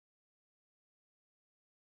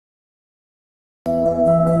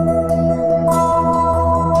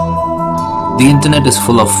The internet is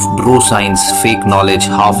full of bro science, fake knowledge,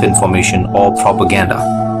 half information, or propaganda.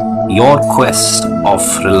 Your quest of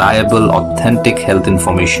reliable, authentic health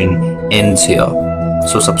information ends here.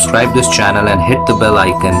 So subscribe this channel and hit the bell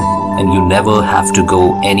icon, and you never have to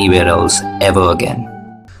go anywhere else ever again.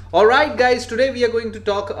 Alright guys, today we are going to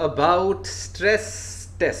talk about stress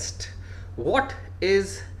test. What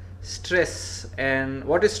is stress and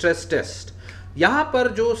what is stress test? यहाँ पर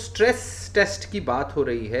जो stress test की बात हो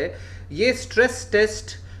रही है, ये stress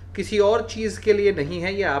test किसी और चीज़ के लिए नहीं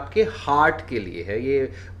है, ये आपके हार्ट के लिए है,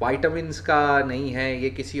 ये वाइटामिन्स का नहीं है, ये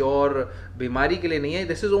किसी और बीमारी के लिए नहीं है,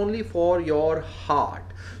 this is only for your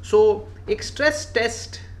heart. सो एक स्ट्रेस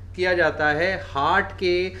टेस्ट किया जाता है हार्ट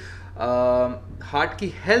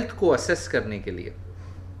की हेल्थ को असेस करने के लिए.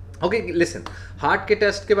 ओके लिसन, हार्ट के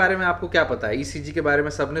टेस्ट के बारे में आपको क्या पता है? ईसीजी के बारे में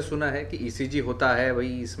सबने सुना है कि ईसीजी होता है,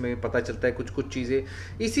 वही इसमें पता चलता है कुछ चीज़ें.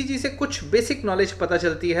 ईसीजी से कुछ बेसिक नॉलेज पता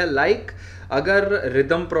चलती है, लाइक अगर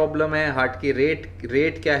रिदम प्रॉब्लम है, हार्ट की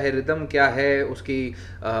रेट क्या है, रिदम क्या है, उसकी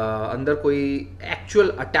अंदर कोई एक्चुअल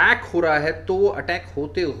अटैक हो रहा है तो अटैक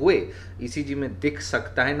होते हुए ईसीजी में दिख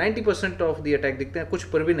सकता है. 90% ऑफ दी अटैक दिखते हैं, कुछ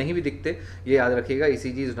पर भी नहीं भी दिखते, ये याद रखिएगा.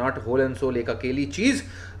 ECG is not whole and soul एक अकेली चीज़.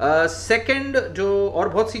 सेकेंड, जो और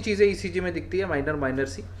बहुत सी चीज़ें ईसीजी में दिखती है, minor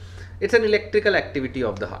C, it's an electrical activity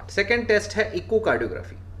of the heart. Second test है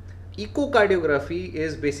echocardiography. Echocardiography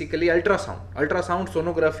is basically ultrasound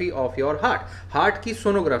sonography of your heart की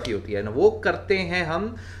सोनोग्राफी होती है ना, वो करते हैं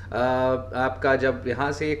हम. आपका जब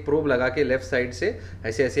यहाँ से एक प्रोब लगा के लेफ्ट साइड से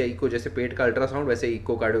ऐसे इको, जैसे पेट का अल्ट्रासाउंड वैसे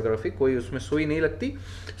इकोकार्डियोग्राफी, कोई उसमें सुई नहीं लगती.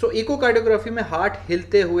 सो इकोकार्डियोग्राफी में हार्ट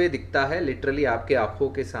हिलते हुए दिखता है लिटरली आपके आंखों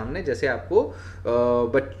के सामने, जैसे आपको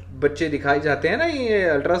बच्चे दिखाई जाते हैं ना ये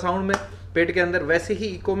अल्ट्रासाउंड में पेट के अंदर, वैसे ही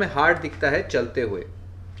इको में हार्ट दिखता है चलते हुए.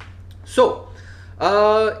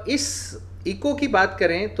 इस इको की बात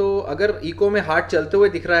करें तो अगर इको में हार्ट चलते हुए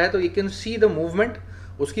दिख रहा है तो you can see the movement,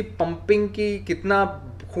 उसकी पंपिंग की, कितना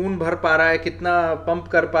खून भर पा रहा है, कितना पंप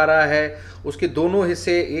कर पा रहा है, उसके दोनों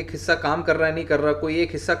हिस्से, एक हिस्सा काम कर रहा है नहीं कर रहा, कोई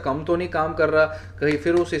एक हिस्सा कम तो नहीं काम कर रहा, कहीं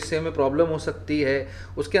फिर उस हिस्से में प्रॉब्लम हो सकती है.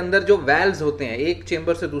 उसके अंदर जो वैल्व्स होते हैं, एक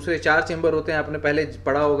चेंबर से दूसरे 4 चेंबर होते हैं, आपने पहले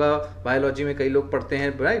पढ़ा होगा बायोलॉजी में, कई लोग पढ़ते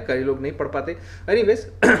हैं भाई, कई लोग नहीं पढ़ पाते. एनीवेज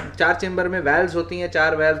 4 चेंबर में वैल्व्स होती हैं,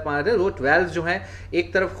 4 वैल्व 5 है. वो वैल्व्स जो हैं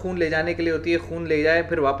एक तरफ खून ले जाने के लिए होती है, खून ले जाए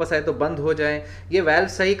फिर वापस आए तो बंद हो जाए. ये वैल्व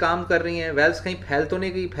सही काम कर रही हैं, वैल्व्स कहीं फैल तो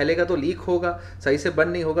नहीं गई, फैलेगा तो लीक होगा, सही से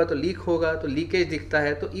बंद नहीं होगा तो लीक होगा, तो लीकेज दिखता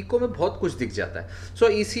है. तो इको में बहुत कुछ दिख जाता है. सो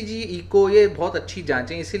ईसीजी, इको, ये बहुत अच्छी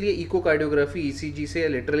जांचें, इसीलिए इकोकार्डियोग्राफी ईसीजी से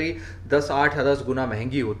लिटरली 10 गुना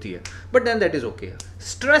महंगी होती है, but then that is okay.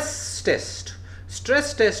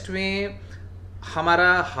 Stress test में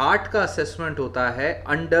हमारा हार्ट का असेसमेंट होता है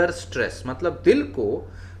अंडर स्ट्रेस, मतलब दिल को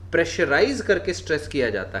प्रेशराइज करके स्ट्रेस किया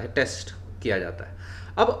जाता है, टेस्ट किया जाता है.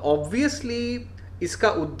 अब ऑब्वियसली इसका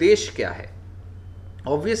उद्देश्य क्या है?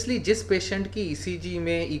 ऑब्वियसली जिस पेशेंट की ईसीजी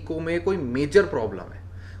में, इको में कोई major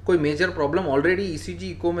problem already ECG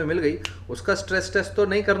eco में मिल गई, उसका स्ट्रेस टेस्ट तो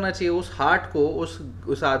नहीं करना चाहिए. उस हार्ट को,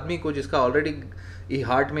 उस आदमी को जिसका ऑलरेडी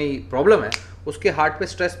हार्ट में प्रॉब्लम है, उसके हार्ट पे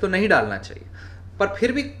स्ट्रेस तो नहीं डालना चाहिए. पर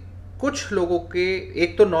फिर भी कुछ लोगों के,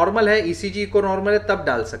 एक तो नॉर्मल है, ईसीजी को नॉर्मल है, तब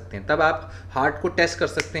डाल सकते हैं, तब आप हार्ट को टेस्ट कर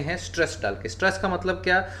सकते हैं स्ट्रेस डाल के. स्ट्रेस का मतलब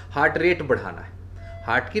क्या? हार्ट रेट बढ़ाना है,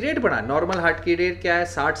 हार्ट की रेट बढ़ाना. नॉर्मल हार्ट की रेट क्या है?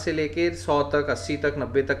 60 से लेके 100 तक, 80 तक,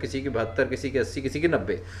 90 तक, किसी की 72, किसी की 80, किसी की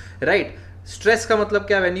 90, राइट. स्ट्रेस का मतलब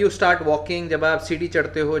क्या? व्हेन यू स्टार्ट वॉकिंग, जब आप सीढ़ी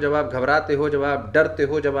चढ़ते हो, जब आप घबराते हो, जब आप डरते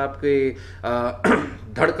हो, जब आपकी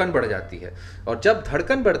धड़कन बढ़ जाती है. और जब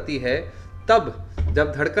धड़कन बढ़ती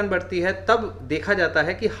है तब देखा जाता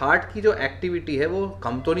है कि हार्ट की जो एक्टिविटी है वो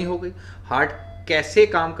कम तो नहीं हो गई, हार्ट कैसे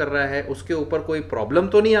काम कर रहा है उसके ऊपर कोई प्रॉब्लम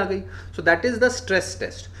तो नहीं आ गई. So that is the stress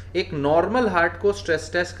test. एक नॉर्मल हार्ट को स्ट्रेस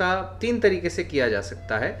टेस्ट का 3 तरीके से किया जा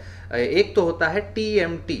सकता है. एक तो होता है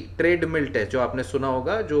TMT, ट्रेडमिल टेस्ट, जो आपने सुना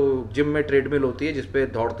होगा, जो जिम में ट्रेडमिल होती है जिसपे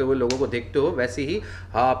दौड़ते हुए लोगों को देखते हो, वैसे ही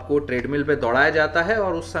आपको ट्रेडमिल पे दौड़ाया जाता है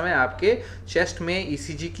और उस समय आपके चेस्ट में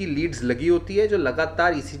ईसीजी की लीड्स लगी होती है जो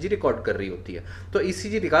लगातार ईसीजी रिकॉर्ड कर रही होती है. तो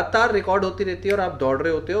ईसीजी लगातार रिकॉर्ड होती रहती है और आप दौड़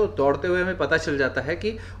रहे होते हो. दौड़ते हुए हमें पता चल जाता है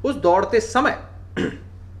कि उस दौड़ते समय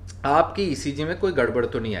आपकी ईसीजी में कोई गड़बड़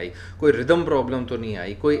तो नहीं आई, कोई रिदम प्रॉब्लम तो नहीं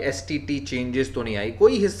आई, कोई STT चेंजेस तो नहीं आई,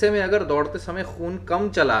 कोई हिस्से में अगर दौड़ते समय खून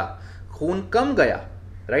कम गया,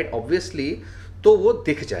 राइट, ऑब्वियसली तो वो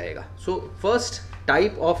दिख जाएगा. So first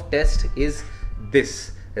type of test is this,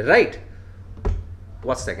 right.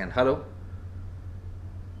 1 second, hello,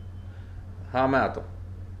 हाँ मैं आता हूं.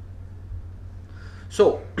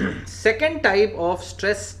 So second type of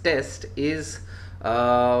stress test is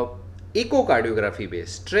echocardiography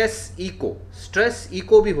based. Stress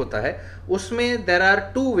eco भी होता है, उसमें there are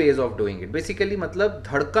 2 ways of doing it. Basically मतलब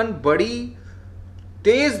धड़कन बड़ी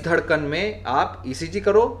तेज धड़कन में आप ईसीजी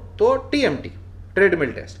करो तो टीएमटी,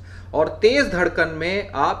 ट्रेडमिल टेस्ट, और तेज धड़कन में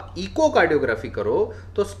आप इकोकार्डियोग्राफी करो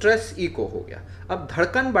तो स्ट्रेस इको हो गया। अब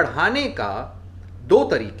धड़कन बढ़ाने का दो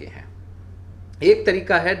तरीके हैं। एक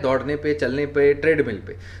तरीका है दौड़ने पे, चलने पे, ट्रेडमिल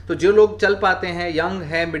पे। तो जो लोग चल पाते हैं, यंग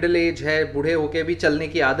है, मिडिल एज है, बूढ़े होके भी चलने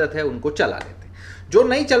की आदत है, उनको चला लेते हैं। जो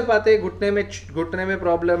नहीं चल पाते, घुटने में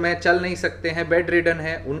प्रॉब्लम है, चल नहीं सकते हैं, बेड रिडन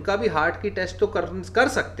है, उनका भी हार्ट की टेस्ट तो कर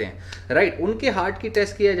सकते हैं, राइट। उनके हार्ट की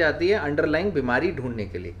टेस्ट किया जाती है अंडरलाइंग बीमारी ढूंढने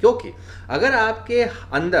के लिए। क्योंकि अगर आपके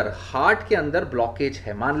अंदर, हार्ट के अंदर ब्लॉकेज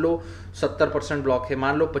है, मान लो 70% ब्लॉक है,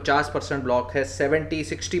 मान लो 50% ब्लॉक है,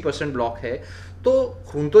 70-60% ब्लॉक है, तो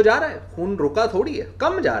खून तो जा रहा है, खून रुका थोड़ी है,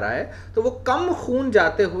 कम जा रहा है। तो वो कम खून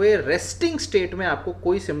जाते हुए रेस्टिंग स्टेट में आपको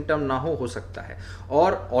कोई सिम्टम ना हो सकता है,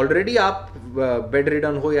 और ऑलरेडी आप बेड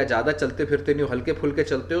रिडन हो या ज़्यादा चलते फिरते नहीं हो, हल्के फुल्के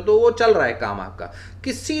चलते हो, तो वो चल रहा है काम आपका।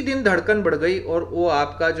 किसी दिन धड़कन बढ़ गई और वो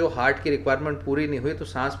आपका जो हार्ट की रिक्वायरमेंट पूरी नहीं हुई, तो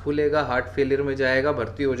सांस फूलेगा, हार्ट फेलियर में जाएगा,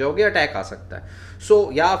 भर्ती हो जाओगे, अटैक आ सकता है।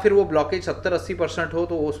 या फिर वो ब्लॉकेज 70-80% हो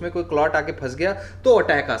तो उसमें कोई क्लॉट आके फंस गया तो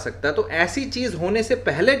अटैक आ सकता है। तो ऐसी चीज़ होने से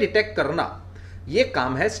पहले डिटेक्ट करना, ये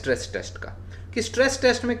काम है स्ट्रेस टेस्ट का। कि स्ट्रेस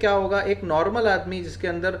टेस्ट में क्या होगा, एक नॉर्मल आदमी जिसके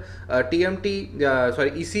अंदर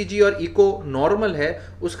ईसीजी और इको नॉर्मल है,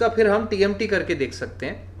 उसका फिर हम टीएमटी करके देख सकते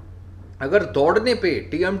हैं। अगर दौड़ने पे,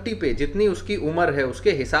 टीएमटी पे जितनी उसकी उम्र है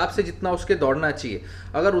उसके हिसाब से जितना उसके दौड़ना चाहिए,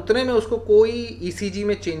 अगर उतने में उसको कोई ईसीजी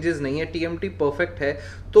में चेंजेस नहीं है, टीएमटी परफेक्ट है,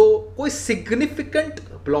 तो कोई सिग्निफिकेंट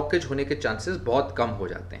ब्लॉकेज होने के चांसेस बहुत कम हो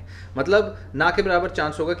जाते हैं। मतलब ना के बराबर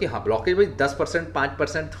चांस होगा कि हाँ ब्लॉकेज भाई 10%,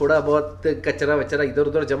 5%, थोड़ा बहुत कचरा वचरा इधर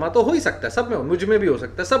उधर जमा तो हो ही सकता है, सब में, मुझ में भी हो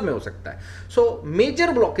सकता है, सब में हो सकता है। सो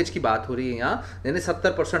मेजर ब्लॉकेज की बात हो रही है यहाँ, यानी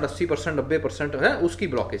 70%, 80%, 90% है उसकी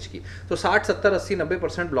ब्लॉकेज की। तो 60, 70, 80,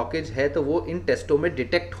 90% ब्लॉकेज है तो वो इन टेस्टों में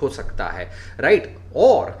डिटेक्ट हो सकता है, राइट।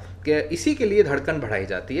 और इसी के लिए धड़कन बढ़ाई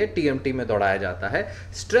जाती है, टीएमटी में दौड़ाया जाता है।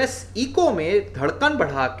 स्ट्रेस इको में धड़कन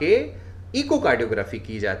बढ़ा के इकोकार्डियोग्राफी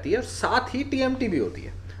की जाती है, और साथ ही टीएमटी भी होती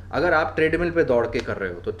है। अगर आप ट्रेडमिल पे दौड़ के कर रहे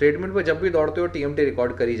हो तो ट्रेडमिल पे जब भी दौड़ते हो टीएमटी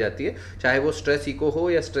रिकॉर्ड करी जाती है, चाहे वो स्ट्रेस इको हो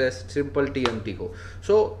या स्ट्रेस सिंपल टीएमटी हो।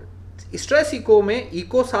 सो स्ट्रेस इको में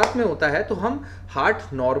इको साथ में होता है, तो हम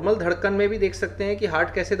हार्ट नॉर्मल धड़कन में भी देख सकते हैं कि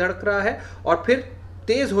हार्ट कैसे धड़क रहा है, और फिर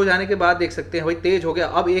तेज हो जाने के बाद देख सकते हैं भाई तेज हो गया,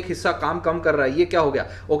 अब एक हिस्सा काम कम कर रहा है, ये क्या हो गया,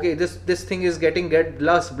 okay this thing is get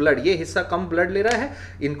लस ब्लड, ये हिस्सा कम ब्लड ले रहा है,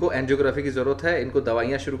 इनको एंजियोग्राफी की जरूरत है, इनको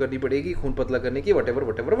दवाइयां शुरू करनी पड़ेगी खून पतला करने की,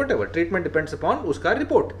 वटेवर ट्रीटमेंट डिपेंड्स अपॉन उसका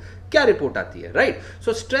रिपोर्ट, क्या रिपोर्ट आती है, right.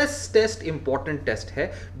 So stress test important test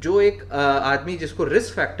है जो एक आदमी जिसको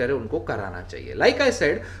रिस्क फैक्टर है उनको कराना चाहिए। लाइक आई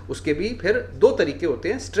सेड, उसके भी फिर दो तरीके होते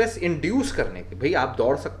हैं स्ट्रेस इंड्यूस करने के। भाई आप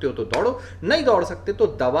दौड़ सकते हो तो दौड़ो, नहीं दौड़ सकते तो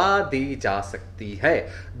दवा दी जा सकती है।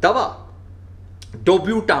 दवा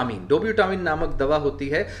डोब्यूटामिन नामक दवा होती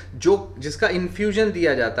है जिसका इन्फ्यूजन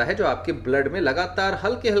दिया जाता है, जो आपके ब्लड में लगातार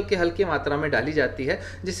हल्के मात्रा में डाली जाती है,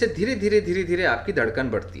 जिससे धीरे धीरे आपकी धड़कन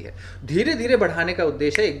बढ़ती है। धीरे धीरे बढ़ाने का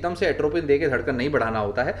उद्देश्य है, एकदम से एट्रोपिन देके धड़कन नहीं बढ़ाना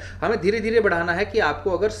होता है, हमें धीरे धीरे बढ़ाना है। कि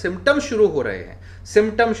आपको अगर सिम्टम शुरू हो रहे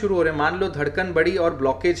हैं, मान लो धड़कन बढ़ी और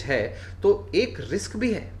ब्लॉकेज है, तो एक रिस्क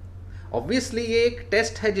भी है। ऑब्वियसली ये एक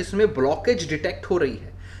टेस्ट है जिसमें ब्लॉकेज डिटेक्ट हो रही है,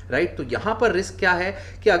 राइट। तो यहाँ पर रिस्क क्या है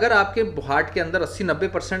कि अगर आपके हार्ट के अंदर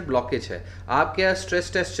 80-90% ब्लॉकेज है, आपके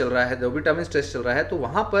स्ट्रेस टेस्ट चल रहा है, डोबुटामिन टेस्ट चल रहा है, तो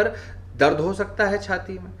वहाँ पर दर्द हो सकता है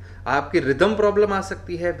छाती में, आपकी रिदम प्रॉब्लम आ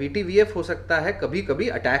सकती है, VTVF हो सकता है, कभी कभी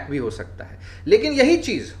अटैक भी हो सकता है। लेकिन यही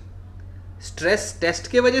चीज़ स्ट्रेस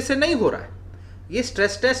टेस्ट की वजह से नहीं हो रहा है, ये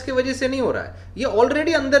स्ट्रेस टेस्ट की वजह से नहीं हो रहा है, ये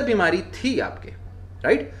ऑलरेडी अंदर बीमारी थी आपके,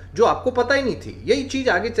 राइट, जो आपको पता ही नहीं थी। यही चीज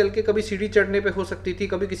आगे चल के कभी सीढ़ी चढ़ने पे हो सकती थी,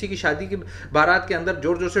 कभी किसी की शादी की बारात के अंदर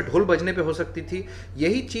जोर जोर से ढोल बजने पे हो सकती थी।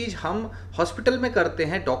 यही चीज हम हॉस्पिटल में करते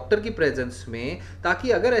हैं डॉक्टर की प्रेजेंस में,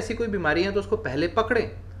 ताकि अगर ऐसी कोई बीमारी है तो उसको पहले पकड़ें।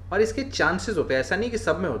 और इसके चांसेस होते हैं, ऐसा नहीं कि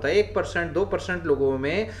सब में होता है, 1%, 2% लोगों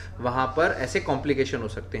में वहाँ पर ऐसे कॉम्प्लिकेशन हो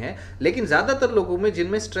सकते हैं। लेकिन ज़्यादातर लोगों में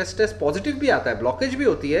जिनमें स्ट्रेस टेस्ट पॉजिटिव भी आता है, ब्लॉकेज भी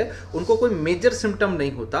होती है, उनको कोई मेजर सिम्टम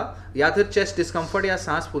नहीं होता, या फिर चेस्ट डिस्कम्फर्ट या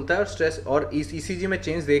सांस फूलता है, और स्ट्रेस और ECG में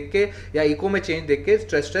चेंज देख के या इको में चेंज देख के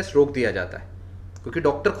स्ट्रेस टेस्ट रोक दिया जाता है, क्योंकि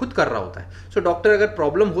डॉक्टर खुद कर रहा होता है। सो डॉक्टर अगर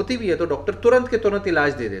प्रॉब्लम होती भी है तो डॉक्टर तुरंत के तुरंत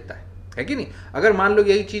इलाज दे देता है कि नहीं। अगर मान लो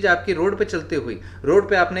यही चीज़ आपकी रोड पे चलते हुई, रोड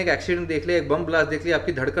पे आपने एक एक्सीडेंट देख लिया, एक बम ब्लास्ट देख लिया,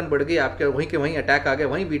 आपकी धड़कन बढ़ गई, आपके वहीं के वहीं अटैक आ गया,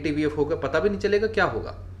 वहीं VTVF हो गया, पता भी नहीं चलेगा क्या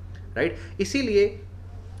होगा, राइट। इसीलिए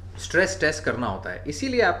स्ट्रेस टेस्ट करना होता है।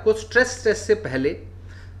 इसीलिए आपको स्ट्रेस टेस्ट से पहले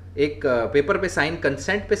एक पेपर पे साइन,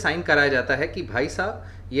 कंसेंट पे साइन कराया जाता है कि भाई साहब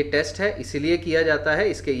ये टेस्ट है, इसीलिए किया जाता है,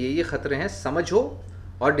 इसके ये खतरे हैं, समझो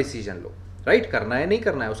और डिसीजन लो। राइट, करना है नहीं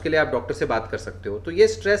करना है उसके लिए आप डॉक्टर से बात कर सकते हो। तो ये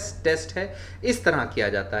स्ट्रेस टेस्ट है, इस तरह किया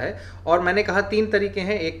जाता है। और मैंने कहा 3 तरीके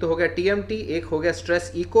हैं, एक तो हो गया टीएमटी, एक हो गया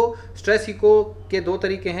स्ट्रेस इको। स्ट्रेस इको के 2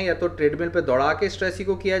 तरीके हैं, या तो ट्रेडमिल पे दौड़ा के स्ट्रेस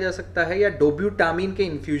इको किया जा सकता है, या डोब्यूटामीन के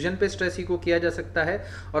इन्फ्यूजन पे स्ट्रेस इको किया जा सकता है।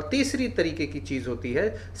 और तीसरी तरीके की चीज़ होती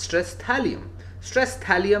है स्ट्रेस थैलियम। स्ट्रेस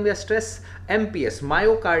थैलियम या stress MPS,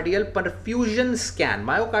 myocardial perfusion scan.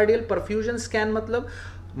 Myocardial perfusion scan मतलब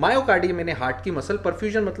मायोकार्डियम यानी हार्ट की मसल,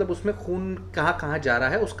 परफ्यूजन मतलब उसमें खून कहाँ कहाँ जा रहा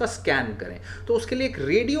है उसका स्कैन करें। तो उसके लिए एक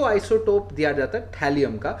रेडियो आइसोटोप दिया जाता है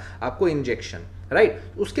थैलियम का आपको इंजेक्शन, राइट।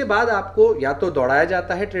 उसके बाद आपको या तो दौड़ाया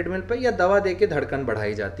जाता है ट्रेडमिल पे या दवा देके धड़कन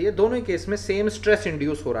बढ़ाई जाती है। दोनों ही केस में सेम स्ट्रेस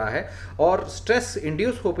इंड्यूस हो रहा है। और स्ट्रेस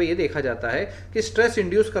इंड्यूस हो पे ये देखा जाता है कि स्ट्रेस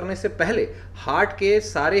इंड्यूस करने से पहले हार्ट के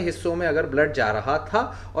सारे हिस्सों में अगर ब्लड जा रहा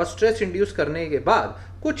था, और स्ट्रेस इंड्यूस करने के बाद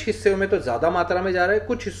कुछ हिस्सों में तो ज़्यादा मात्रा में जा रहा है,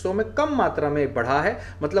 कुछ हिस्सों में कम मात्रा में बढ़ा है,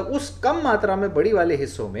 मतलब उस कम मात्रा में बड़ी वाले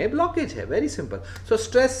हिस्सों में ब्लॉकेज है। Very simple. So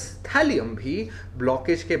stress thallium भी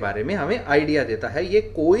ब्लॉकेज के बारे में हमें आइडिया देता है। ये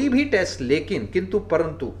कोई भी टेस्ट लेकिन किंतु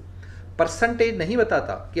परंतु परसेंटेज नहीं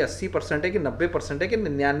बताता कि 80% है कि 90% है कि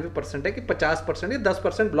 99% है कि 50% या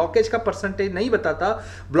 10%। ब्लॉकेज का परसेंटेज नहीं बताता।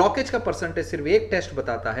 ब्लॉकेज का परसेंटेज सिर्फ एक टेस्ट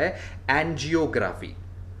बताता है, एंजियोग्राफी।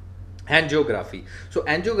 एंजियोग्राफी। सो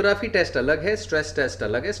एंजियोग्राफी टेस्ट अलग है, स्ट्रेस टेस्ट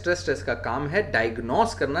अलग है। स्ट्रेस टेस्ट का काम है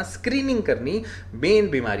डायग्नोस करना, स्क्रीनिंग करनी मेन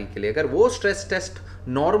बीमारी के लिए। अगर वो स्ट्रेस टेस्ट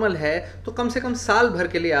नॉर्मल है तो कम से कम साल भर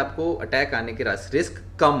के लिए आपको अटैक आने के रिस्क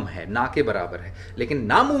कम है, ना के बराबर है। लेकिन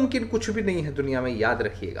नामुमकिन कुछ भी नहीं है दुनिया में, याद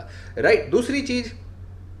रखिएगा, राइट। दूसरी चीज,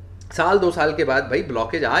 साल 2 साल के बाद भाई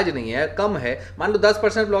ब्लॉकेज आज नहीं है, कम है, मान लो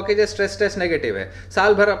 10% ब्लॉकेज है, स्ट्रेस टेस्ट नेगेटिव है,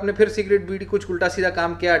 साल भर आपने फिर सिगरेट बीड़ी कुछ उल्टा सीधा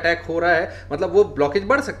काम किया, अटैक हो रहा है, मतलब वो ब्लॉकेज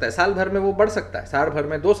बढ़ सकता है, साल भर में वो बढ़ सकता है, साल भर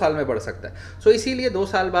में 2 साल में बढ़ सकता है। सो इसीलिए 2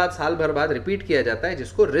 साल बाद, साल भर बाद रिपीट किया जाता है,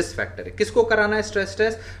 जिसको रिस्क फैक्टर है। किसको कराना है स्ट्रेस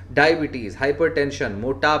टेस्ट? डायबिटीज, हाइपरटेंशन,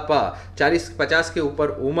 मोटापा, 40-50 के ऊपर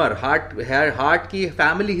उम्र, हार्ट की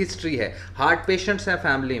फैमिली हिस्ट्री है, हार्ट पेशेंट्स हैं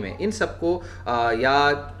फैमिली में, इन सबको या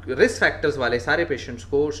रिस्क फैक्टर्स वाले सारे पेशेंट्स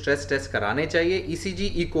को स्ट्रेस टेस्ट कराने चाहिए। ईसीजी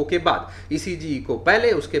इको के बाद, ईसीजी इको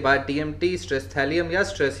पहले, उसके बाद टीएमटी, स्ट्रेस थैलियम या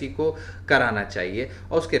स्ट्रेस इको कराना चाहिए।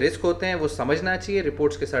 और उसके रिस्क होते हैं वो समझना चाहिए,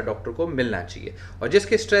 रिपोर्ट्स के साथ डॉक्टर को मिलना चाहिए। और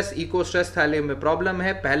जिसके स्ट्रेस इको, स्ट्रेस थैलियम में प्रॉब्लम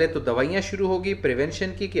है, पहले तो दवाइयाँ शुरू होगी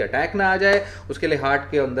प्रिवेंशन की, कि अटैक ना आ जाए। उसके लिए हार्ट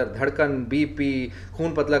के अंदर धड़कन, बीपी,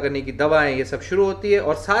 खून पतला करने की दवाएं, ये सब शुरू होती है।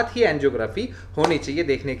 और साथ ही एंजियोग्राफी होनी चाहिए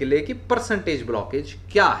देखने के लिए कि परसेंटेज ब्लॉकेज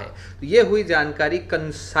क्या है। तो ये हुई जानकारी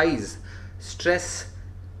कंसाइज स्ट्रेस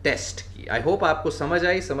टेस्ट की। आई होप आपको समझ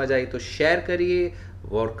आई तो शेयर करिए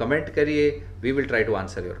और कमेंट करिए। We will try to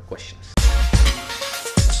answer your questions.